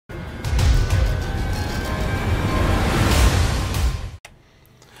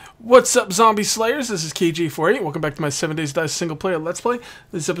What's up, Zombie Slayers? This is KJ48. Welcome back to my 7 Days to Die single player Let's Play.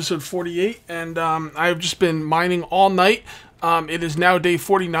 This is episode 48, and I've just been mining all night. It is now day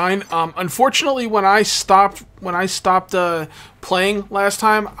 49. Unfortunately, when I stopped playing last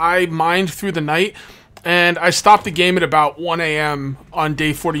time, I mined through the night, and I stopped the game at about 1 a.m. on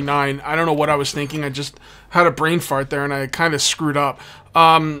day 49. I don't know what I was thinking. I just had a brain fart there, and I kind of screwed up.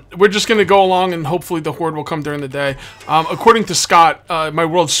 We're just going to go along, and hopefully the horde will come during the day. According to Scott, my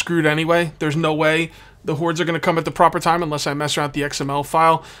world's screwed anyway. There's no way the hordes are going to come at the proper time unless I mess around with the XML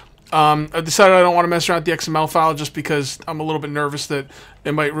file. I decided I don't want to mess around with the XML file just because I'm a little bit nervous that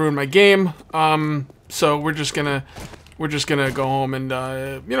it might ruin my game. So we're just gonna go home and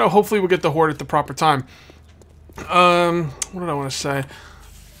you know, hopefully we'll get the horde at the proper time. What did I want to say?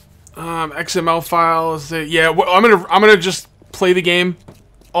 XML files. Yeah, I'm gonna just play the game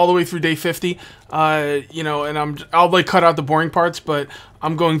all the way through day 50. You know, and I'll like cut out the boring parts, but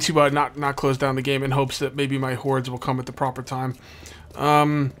I'm going to not close down the game in hopes that maybe my hordes will come at the proper time.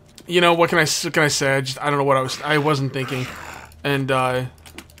 You know, what can I say? I don't know what I wasn't thinking. And I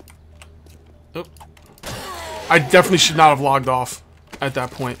definitely should not have logged off at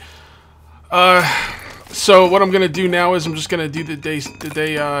that point. So what I'm gonna do now is I'm just gonna do the day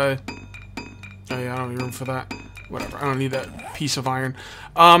oh yeah, I don't need room for that. Whatever, I don't need that piece of iron.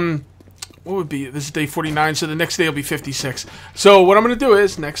 What would be, this is day 49, so the next day will be 56. So what I'm going to do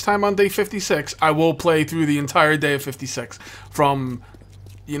is, next time on day 56, I will play through the entire day of 56. From,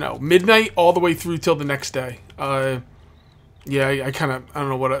 you know, midnight all the way through till the next day. Yeah, I don't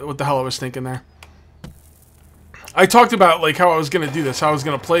know what the hell I was thinking there. I talked about like how I was going to do this, how I was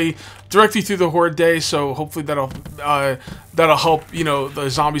going to play directly through the horde day, so hopefully that'll help, you know, the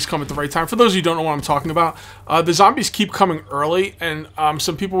zombies come at the right time. For those of you who don't know what I'm talking about, the zombies keep coming early, and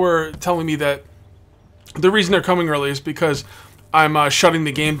some people were telling me that the reason they're coming early is because I'm shutting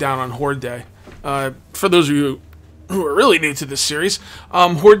the game down on horde day. For those of you who are really new to this series,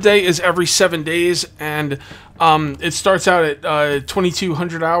 horde day is every 7 days, and it starts out at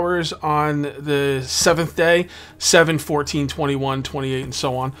 2200 hours on the 7th day, 7, 14, 21, 28, and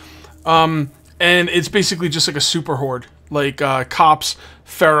so on. And it's basically just like a super horde, like cops,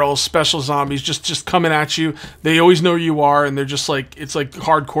 ferals, special zombies, just coming at you. They always know who you are, and they're just like, it's like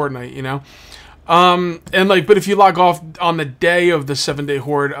hardcore night, you know. And like, but if you log off on the day of the 7-day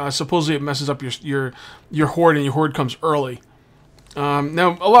horde, supposedly it messes up your horde, and your horde comes early.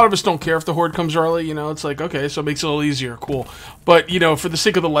 Now, a lot of us don't care if the horde comes early, you know, it's like, okay, so it makes it a little easier, cool. But, you know, for the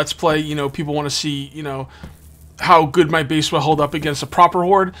sake of the Let's Play, you know, people want to see, you know, how good my base will hold up against a proper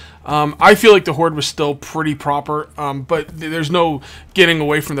horde. I feel like the horde was still pretty proper, but there's no getting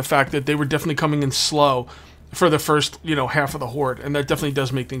away from the fact that they were definitely coming in slow for the first, you know, half of the horde, and that definitely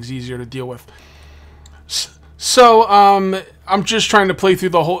does make things easier to deal with. So, I'm just trying to play through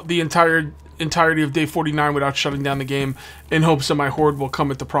the entirety of day 49 without shutting down the game in hopes that my horde will come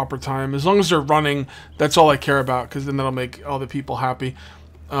at the proper time. As long as they're running, that's all I care about, because then that'll make all the people happy.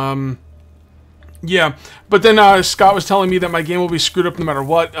 Yeah, but then Scott was telling me that my game will be screwed up no matter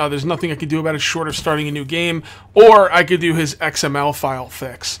what. There's nothing I could do about it short of starting a new game, or I could do his XML file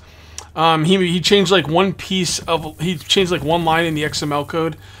fix. He changed like one one line in the XML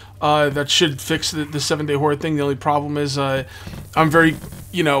code that should fix the 7-day horde thing. The only problem is I'm very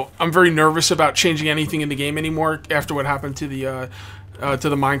nervous about changing anything in the game anymore after what happened to the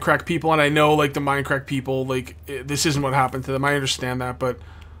Minecraft people. And I know, like, the Minecraft people, like, this isn't what happened to them. I understand that, but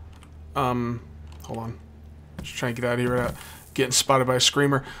hold on, just trying to get out of here without getting spotted by a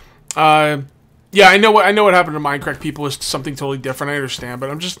screamer. Yeah, I know what happened to Minecraft people is something totally different. I understand, but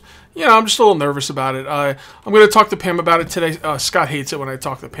I'm just a little nervous about it. I'm going to talk to Pam about it today. Scott hates it when I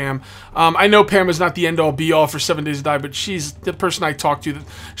talk to Pam. I know Pam is not the end-all be-all for 7 Days to Die, but she's the person I talk to.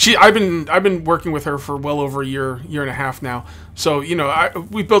 I've been working with her for well over a year and a half now. So, you know,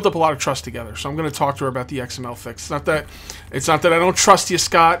 we built up a lot of trust together. So I'm going to talk to her about the XML fix. It's not that I don't trust you,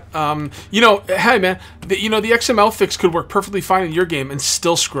 Scott. You know, hey man, the XML fix could work perfectly fine in your game and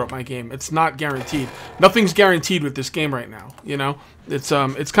still screw up my game. It's not guaranteed. Nothing's guaranteed with this game right now. You know, it's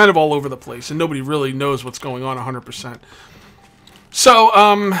kind of all over the place, and nobody really knows what's going on 100%. So,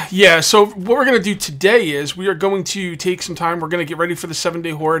 yeah, so what we're going to do today is we are going to take some time. We're going to get ready for the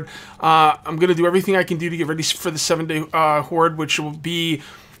 7-day horde. I'm going to do everything I can do to get ready for the 7-day horde, which will be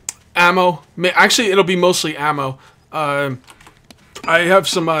ammo. Actually, it'll be mostly ammo. I have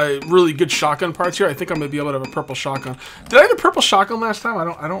some really good shotgun parts here. I think I'm going to be able to have a purple shotgun. Did I have a purple shotgun last time?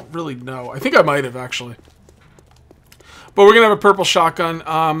 I don't really know. I think I might have, actually. But we're going to have a purple shotgun.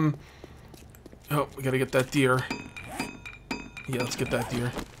 Oh, we got to get that deer. Yeah, let's get that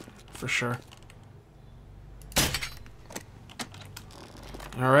deer. For sure.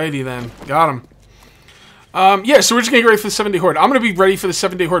 Alrighty then. Got him. Yeah, so we're just going to get ready for the 7-day horde. I'm going to be ready for the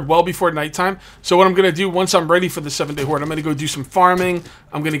 7-day horde well before nighttime. So what I'm going to do, once I'm ready for the 7-day horde, I'm going to go do some farming.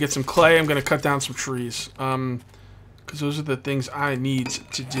 I'm going to get some clay. I'm going to cut down some trees. Because those are the things I need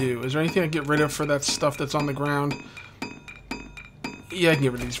to do. Is there anything I can get rid of for that stuff that's on the ground? Yeah, I can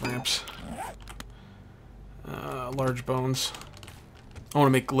get rid of these ramps. Large bones. I want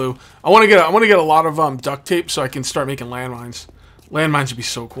to make glue. I want to get a lot of duct tape so I can start making landmines. Landmines would be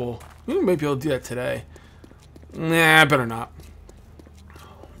so cool. We might be able to do that today. Nah, better not.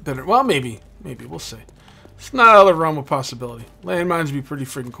 Well, maybe. Maybe. We'll see. It's not out of the realm of possibility. Landmines would be pretty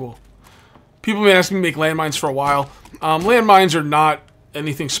freaking cool. People have been asking me to make landmines for a while. Landmines are not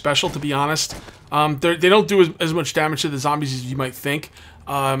anything special, to be honest. They don't do as much damage to the zombies as you might think.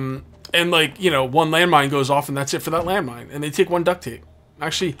 And, like, you know, one landmine goes off and that's it for that landmine. And they take 1 duct tape.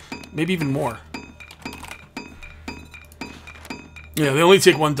 Actually, maybe even more. Yeah, they only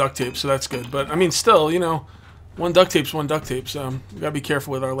take 1 duct tape, so that's good. But, I mean, still, you know, 1 duct tape's 1 duct tape, so we gotta be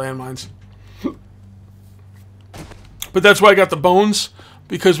careful with our landmines. But that's why I got the bones,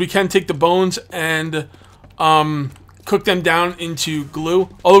 because we can take the bones and cook them down into glue.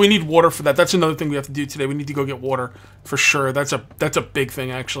 Although we need water for that. That's another thing we have to do today. We need to go get water for sure. That's a big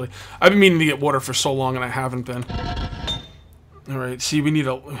thing, actually. I've been meaning to get water for so long, and I haven't been. All right, see, we need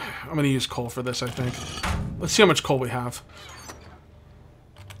a... I'm going to use coal for this, I think. Let's see how much coal we have.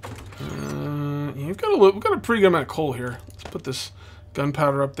 Yeah, we've got a pretty good amount of coal here. Let's put this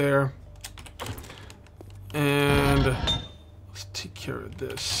gunpowder up there. And let's take care of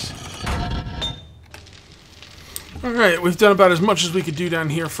this. Alright, we've done about as much as we could do down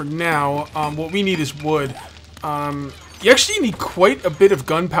here for now. What we need is wood. You actually need quite a bit of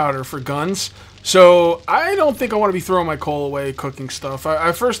gunpowder for guns. So, I don't think I want to be throwing my coal away cooking stuff.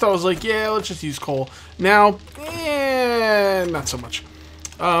 At first I was like, yeah, let's just use coal. Now, not so much.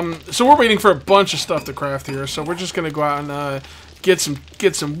 So we're waiting for a bunch of stuff to craft here. So we're just going to go out and get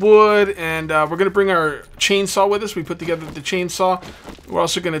some wood. And we're going to bring our chainsaw with us. We put together the chainsaw. We're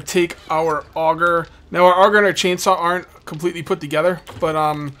also going to take our auger. Now our auger and our chainsaw aren't completely put together.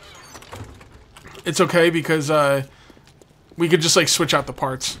 But it's okay because we could just like switch out the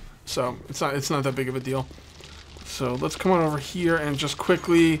parts. So it's not that big of a deal. So let's come on over here and just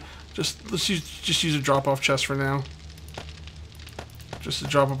quickly let's use a drop-off chest for now. Just to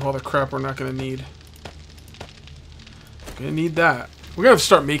drop up all the crap we're not gonna need. Gonna need that. We're gonna have to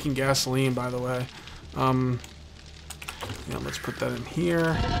start making gasoline, by the way. Yeah, let's put that in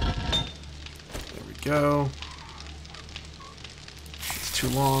here. There we go. It's too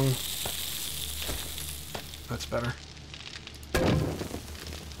long. That's better.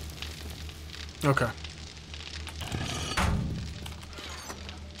 Okay.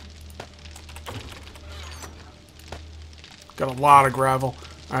 Got a lot of gravel.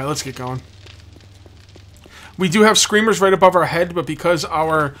 Alright, let's get going. We do have screamers right above our head, but because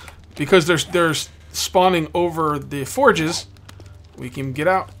they're spawning over the forges, we can get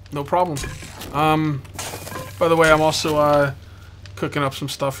out. No problem. By the way, I'm also cooking up some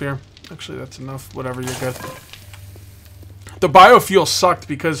stuff here. Actually, that's enough. Whatever, you're good. The biofuel sucked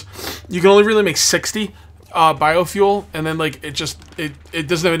because you can only really make 60 biofuel, and then like it doesn't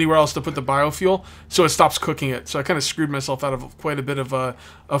have anywhere else to put the biofuel, so it stops cooking it. So I kind of screwed myself out of quite a bit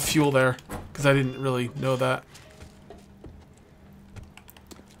of fuel there because I didn't really know that.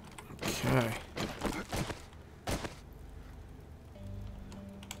 Okay.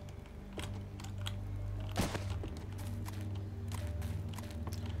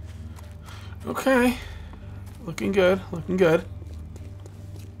 Okay. Looking good. Looking good.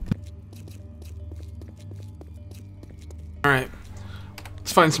 Alright.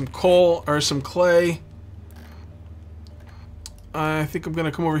 Let's find some coal or some clay. I think I'm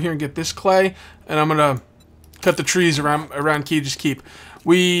gonna come over here and get this clay, and I'm gonna cut the trees around Cage's Keep.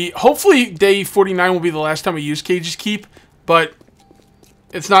 Hopefully day 49 will be the last time we use Cage's Keep, but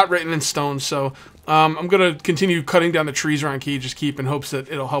it's not written in stone, so I'm gonna continue cutting down the trees around Cage's Keep in hopes that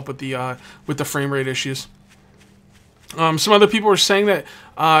it'll help with the frame rate issues. Some other people were saying that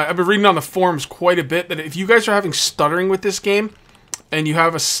I've been reading on the forums quite a bit that if you guys are having stuttering with this game and you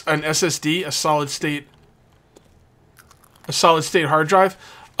have an SSD, a solid state hard drive,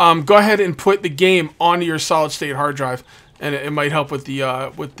 go ahead and put the game onto your solid state hard drive, and it might help with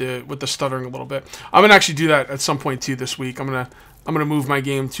the stuttering a little bit. I'm gonna actually do that at some point too this week. I'm gonna move my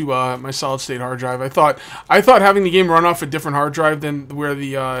game to my solid state hard drive. I thought having the game run off a different hard drive than where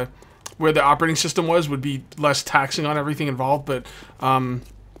the operating system would be less taxing on everything involved, but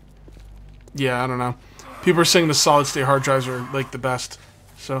yeah, I don't know. People are saying the solid state hard drives are like the best.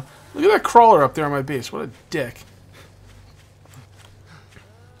 So look at that crawler up there on my base. What a dick.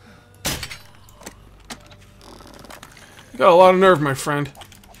 Got a lot of nerve, my friend.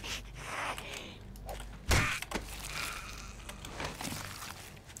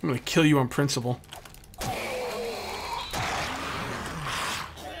 I'm gonna kill you on principle.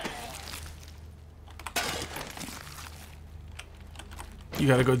 You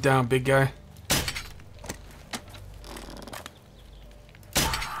gotta go down, big guy.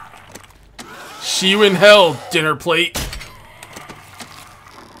 See you in hell, dinner plate.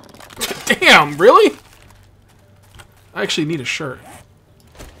 Damn, really? I actually need a shirt.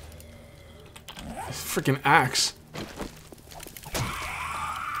 Freaking axe.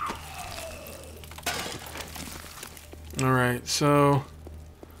 Alright, so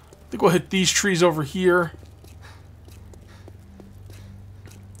I think we'll hit these trees over here.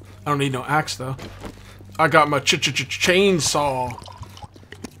 I don't need no axe though. I got my chainsaw.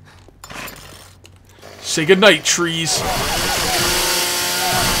 Say goodnight, trees.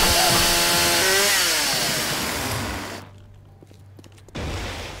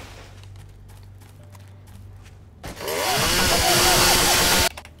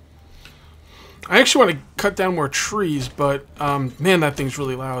 I actually want to cut down more trees, but man, that thing's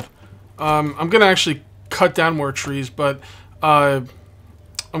really loud. I'm gonna actually cut down more trees, but I'm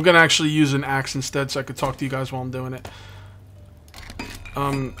gonna actually use an axe instead, so I could talk to you guys while I'm doing it.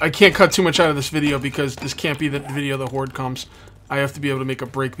 I can't cut too much out of this video because this can't be the video the horde comes. I have to be able to make a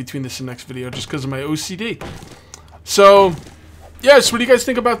break between this and next video just because of my OCD. So, yes, what do you guys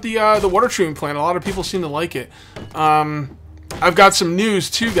think about the water treatment plant? A lot of people seem to like it. I've got some news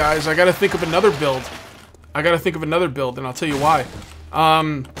too, guys. I got to think of another build. And I'll tell you why.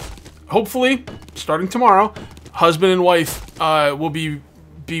 Hopefully, starting tomorrow, husband and wife will be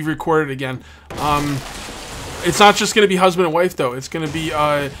recorded again. It's not just gonna be husband and wife though. It's gonna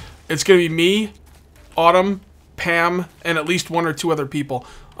be me, Autumn, Pam, and at least 1 or 2 other people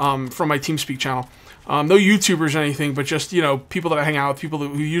from my TeamSpeak channel. No YouTubers or anything, but just, you know, people that I hang out with, people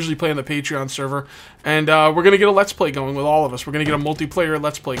who usually play on the Patreon server. And we're gonna get a Let's Play going with all of us. We're gonna get a multiplayer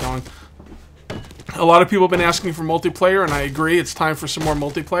Let's Play going. A lot of people have been asking for multiplayer, and I agree. It's time for some more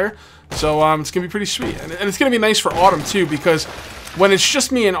multiplayer. So it's gonna be pretty sweet, and it's gonna be nice for Autumn too, because when it's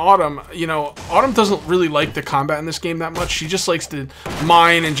just me and Autumn, you know, Autumn doesn't really like the combat in this game that much. She just likes to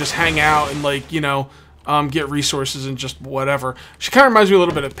mine and just hang out and, like, you know, get resources and just whatever. She kind of reminds me a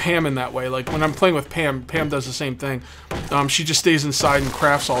little bit of Pam in that way. Like, when I'm playing with Pam, Pam does the same thing. She just stays inside and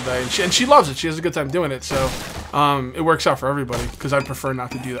crafts all day, and she loves it. She has a good time doing it, so it works out for everybody, because I prefer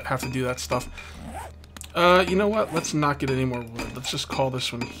not to do that, have to do that stuff. You know what? Let's not get any more wood. Let's just call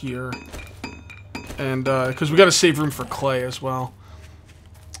this one here. And, because we got to save room for clay as well.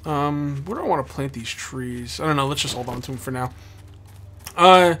 Where do I want to plant these trees? I don't know. Let's just hold on to them for now.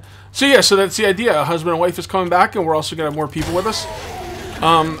 So yeah, so that's the idea. Husband and wife is coming back, and we're also going to have more people with us.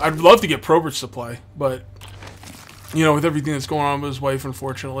 I'd love to get Probridge to play, but, you know, with everything that's going on with his wife,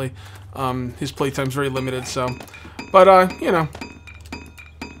 unfortunately, his playtime's very limited, so. But, you know,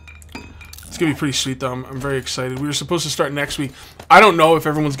 it's going to be pretty sweet, though. I'm very excited. We were supposed to start next week. I don't know if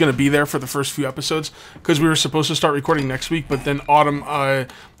everyone's going to be there for the first few episodes, because we were supposed to start recording next week, but then Autumn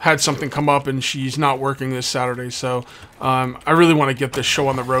had something come up, and she's not working this Saturday, so I really want to get this show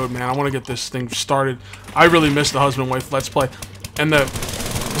on the road, man. I want to get this thing started. I really miss the husband and wife Let's Play. And this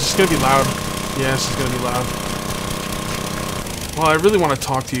is going to be loud. Yeah, this is going to be loud. Well, I really want to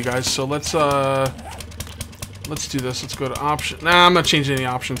talk to you guys, so let's do this. Let's go to options. Nah, I'm not changing any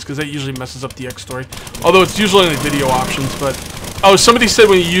options, because that usually messes up the X story. Although it's usually in the video options, but... Oh, somebody said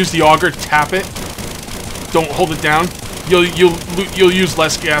when you use the auger, tap it. Don't hold it down. You'll use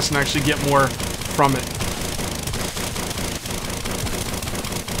less gas and actually get more from it.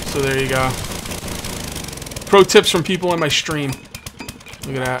 So there you go. Pro tips from people in my stream.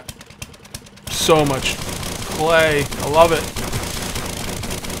 Look at that. So much clay. I love it.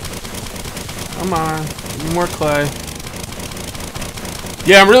 Come on. Give me more clay.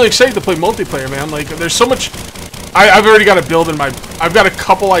 Yeah, I'm really excited to play multiplayer, man. Like, there's so much... I've already got a build in my... I've got a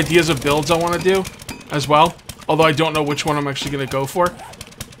couple ideas of builds I want to do as well. Although I don't know which one I'm actually going to go for.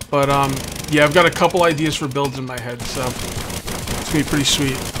 But, yeah, I've got a couple ideas for builds in my head, so... It's going to be pretty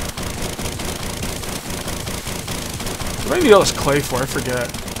sweet. What do I need all this clay for? I forget.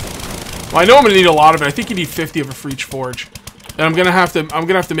 Well, I know I'm going to need a lot of it. I think you need 50 of it for each forge. And I'm going to have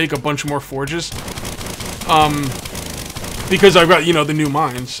to make a bunch more forges. Because I've got, you know, the new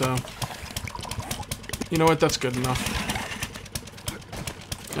mine, so... You know what? That's good enough.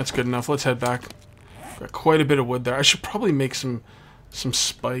 That's good enough. Let's head back. Got quite a bit of wood there. I should probably make some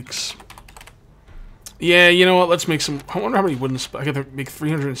spikes. Yeah, you know what? Let's make some... I wonder how many wooden spikes... I gotta make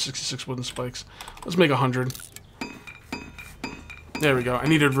 366 wooden spikes. Let's make 100. There we go. I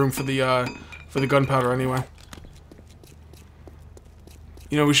needed room for the gunpowder anyway.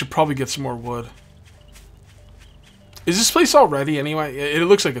 You know, we should probably get some more wood. Is this place all ready anyway? It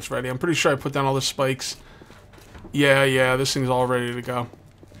looks like it's ready. I'm pretty sure I put down all the spikes. Yeah, this thing's all ready to go.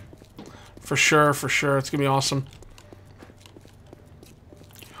 For sure. It's gonna be awesome.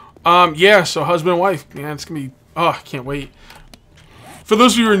 Yeah, so husband and wife. Man, it's gonna be... Oh, I can't wait. For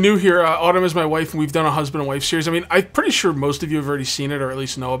those of you who are new here, Autumn is my wife, and we've done a husband and wife series. I mean, I'm pretty sure most of you have already seen it, or at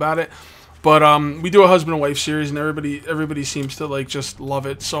least know about it. But we do a husband and wife series, and everybody seems to like just love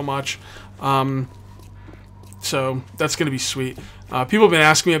it so much. So that's gonna be sweet. People have been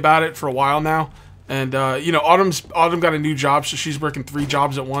asking me about it for a while now, and you know, Autumn got a new job, so she's working 3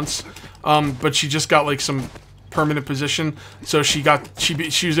 jobs at once. But she just got like some permanent position, so she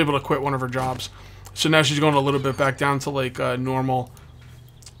was able to quit one of her jobs. So now she's going a little bit back down to like normal.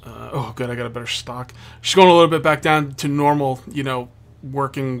 Oh, good, I got a better stock. She's going a little bit back down to normal, you know,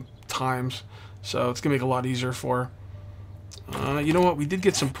 working times. So it's gonna make it a lot easier for her. You know what? We did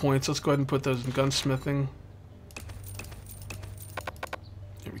get some points. Let's go ahead and put those in gunsmithing.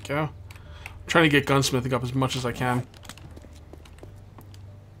 There we go. I'm trying to get gunsmithing up as much as I can.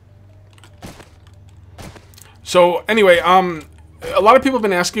 So anyway, a lot of people have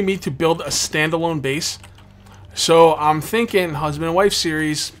been asking me to build a standalone base. So I'm thinking husband and wife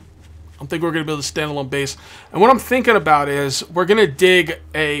series. I'm thinking we're going to build a standalone base. And what I'm thinking about is we're going to dig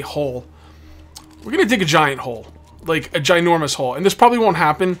a hole. We're going to dig a giant hole. Like a ginormous hole. And this probably won't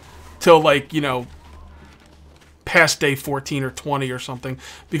happen till like, you know, past day 14 or 20 or something.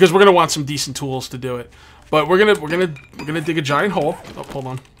 Because we're going to want some decent tools to do it. But we're gonna dig a giant hole. Oh, hold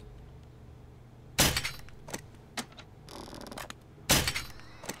on.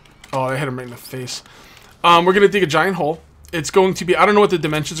 Oh, I hit him right in the face. We're going to dig a giant hole. It's going to be... I don't know what the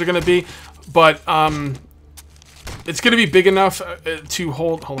dimensions are going to be, but it's going to be big enough to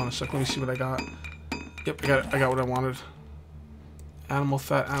hold... Hold on a sec. Let me see what I got. Yep, I got what I wanted. Animal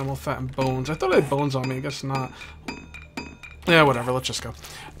fat, and bones. I thought I had bones on me. I guess not. Yeah, whatever. Let's just go.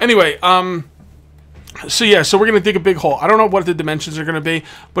 Anyway, so yeah, so we're going to dig a big hole. I don't know what the dimensions are going to be,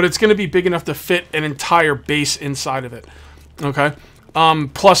 but it's going to be big enough to fit an entire base inside of it. Okay?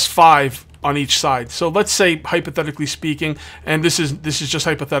 Plus 5 on each side. So let's say, hypothetically speaking, and this is just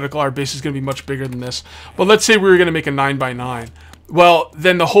hypothetical, our base is going to be much bigger than this, but let's say we were going to make a 9x9. Well,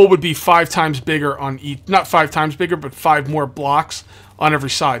 then the hole would be 5 times bigger on each, not 5 times bigger, but 5 more blocks on every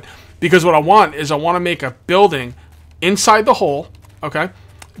side. Because what I want is I want to make a building inside the hole, okay,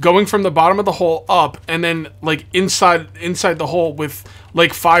 going from the bottom of the hole up, and then like inside the hole with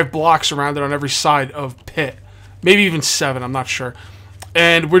like 5 blocks around it on every side of pit. Maybe even 7, I'm not sure.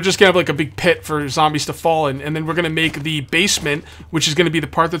 And we're just going to have like a big pit for zombies to fall in. And then we're going to make the basement, which is going to be the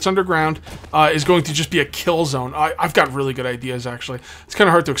part that's underground, is going to just be a kill zone. I've got really good ideas, actually. It's kind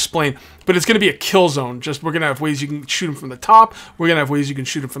of hard to explain. But it's going to be a kill zone. Just we're going to have ways you can shoot them from the top. We're going to have ways you can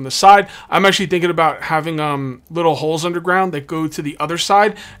shoot them from the side. I'm actually thinking about having little holes underground that go to the other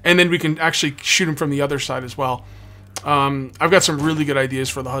side. And then we can actually shoot them from the other side as well. I've got some really good ideas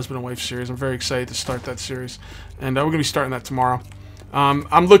for the husband and wife series. I'm very excited to start that series. And we're going to be starting that tomorrow.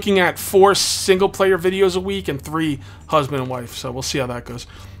 I'm looking at 4 single-player videos a week and 3 husband and wife, so we'll see how that goes.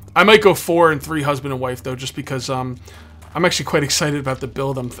 I might go 4 and 3 husband and wife, though, just because I'm actually quite excited about the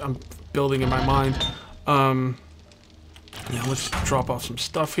build I'm building in my mind. Yeah, let's drop off some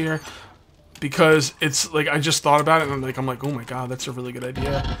stuff here, because it's like I just thought about it, and I'm like, oh my god, that's a really good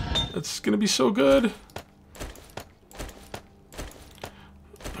idea. That's gonna be so good.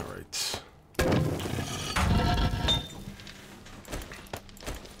 All right.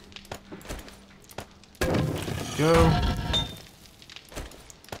 Go.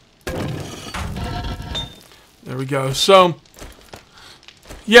 There we go. So,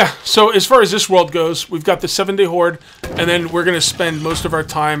 yeah. So as far as this world goes, we've got the 7-day horde, and then we're gonna spend most of our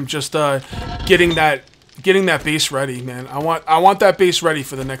time just getting that base ready, man. I want that base ready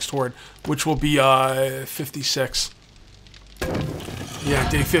for the next horde, which will be 56. Yeah,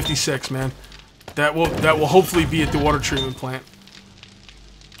 day 56, man. That will hopefully be at the water treatment plant.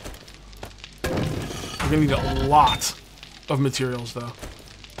 We're gonna need a lot of materials, though.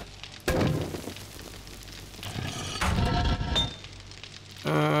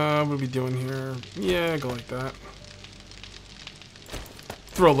 What are we doing here? Yeah, go like that.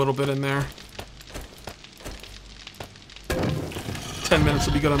 Throw a little bit in there. 10 minutes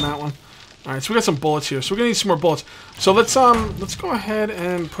will be good on that one. All right, so we got some bullets here. So we're gonna need some more bullets. So let's go ahead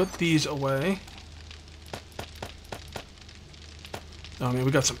and put these away. Oh man,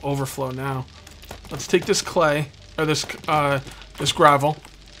 we got some overflow now. Let's take this clay, or this gravel.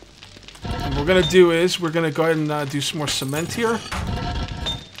 And what we're going to do is, we're going to go ahead and do some more cement here.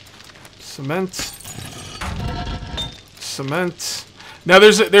 Cement. Cement. Now,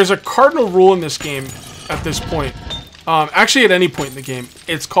 there's a cardinal rule in this game at this point. Actually, at any point in the game.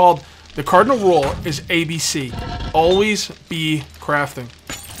 It's called, the cardinal rule is ABC. Always be crafting.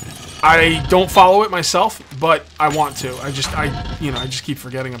 I don't follow it myself, but I want to. I just keep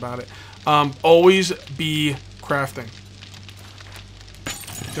forgetting about it. Always be crafting.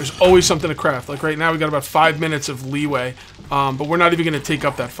 There's always something to craft. Like right now, we got about 5 minutes of leeway, but we're not even going to take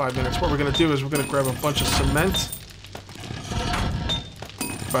up that 5 minutes. What we're going to do is we're going to grab a bunch of cement,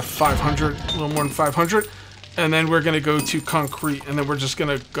 about 500, a little more than 500, and then we're going to go to concrete, and then we're just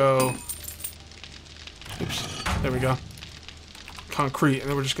going to go. Oops, there we go. Concrete, and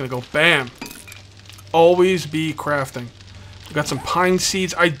then we're just going to go bam. Always be crafting. We got some pine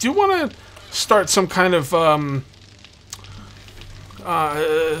seeds. I do want to start some kind of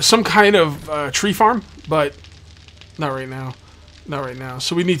tree farm, but not right now. Not right now.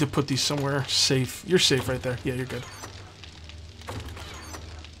 So we need to put these somewhere safe. You're safe right there. Yeah, you're good.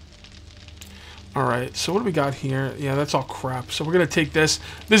 Alright, so what do we got here? Yeah, that's all crap. So we're going to take this.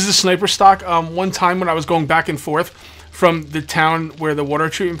 This is a sniper stock. One time when I was going back and forth from the town where the water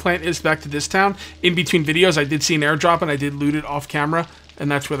treatment plant is back to this town, in between videos, I did see an airdrop and I did loot it off camera. And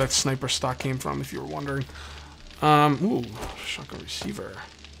that's where that sniper stock came from, if you were wondering. Ooh, shotgun receiver.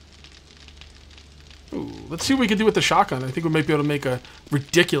 Ooh, let's see what we can do with the shotgun. I think we might be able to make a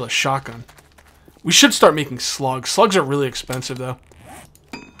ridiculous shotgun. We should start making slugs. Slugs are really expensive, though.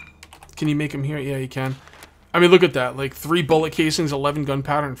 Can you make them here? Yeah, you can. I mean, look at that. Like, 3 bullet casings, 11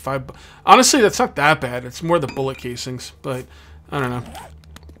 gunpowder, and 5... Honestly, that's not that bad. It's more the bullet casings, but I don't know.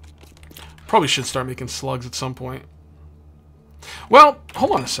 Probably should start making slugs at some point. Well,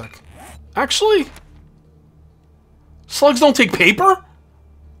 hold on a sec. Actually, slugs don't take paper?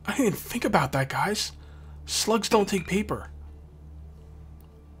 I didn't even think about that, guys. Slugs don't take paper.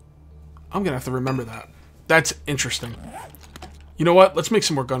 I'm going to have to remember that. That's interesting. You know what? Let's make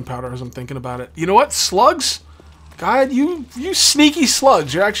some more gunpowder as I'm thinking about it. You know what? Slugs? God, you sneaky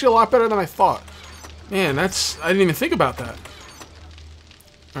slugs. You're actually a lot better than I thought. Man, I didn't even think about that.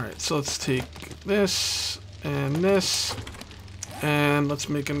 Alright, so let's take this and this. And let's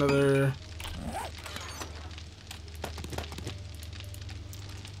make another...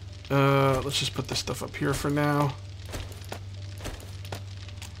 let's just put this stuff up here for now.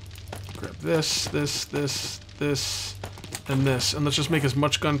 Grab this, this, this, this, and this. And let's just make as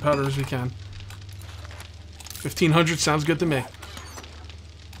much gunpowder as we can. 1,500 sounds good to me.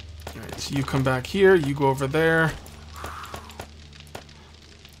 Alright, so you come back here, you go over there.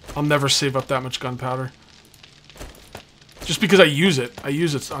 I'll never save up that much gunpowder. Just because I use it. I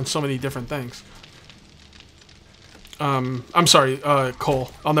use it on so many different things. I'm sorry, coal.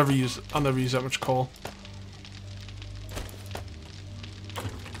 I'll never use that much coal.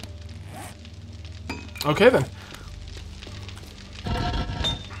 Okay then.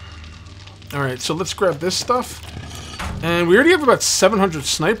 Alright, so let's grab this stuff. And we already have about 700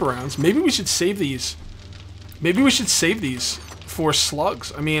 sniper rounds. Maybe we should save these. Maybe we should save these for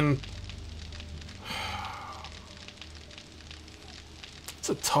slugs. I mean... It's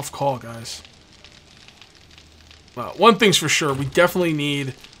a tough call, guys. Well, one thing's for sure, we definitely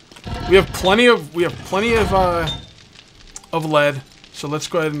need... We have plenty of lead. So let's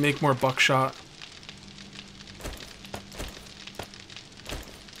go ahead and make more buckshot.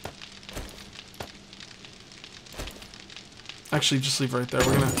 Actually, just leave right there.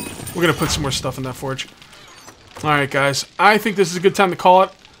 We're gonna put some more stuff in that forge. All right, guys. I think this is a good time to call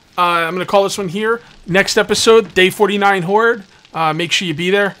it. I'm gonna call this one here. Next episode, day 49 Horde. Make sure you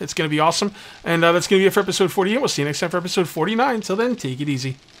be there. It's gonna be awesome. And that's gonna be it for episode 48. We'll see you next time for episode 49. Till then, take it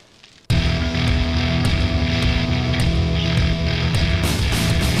easy.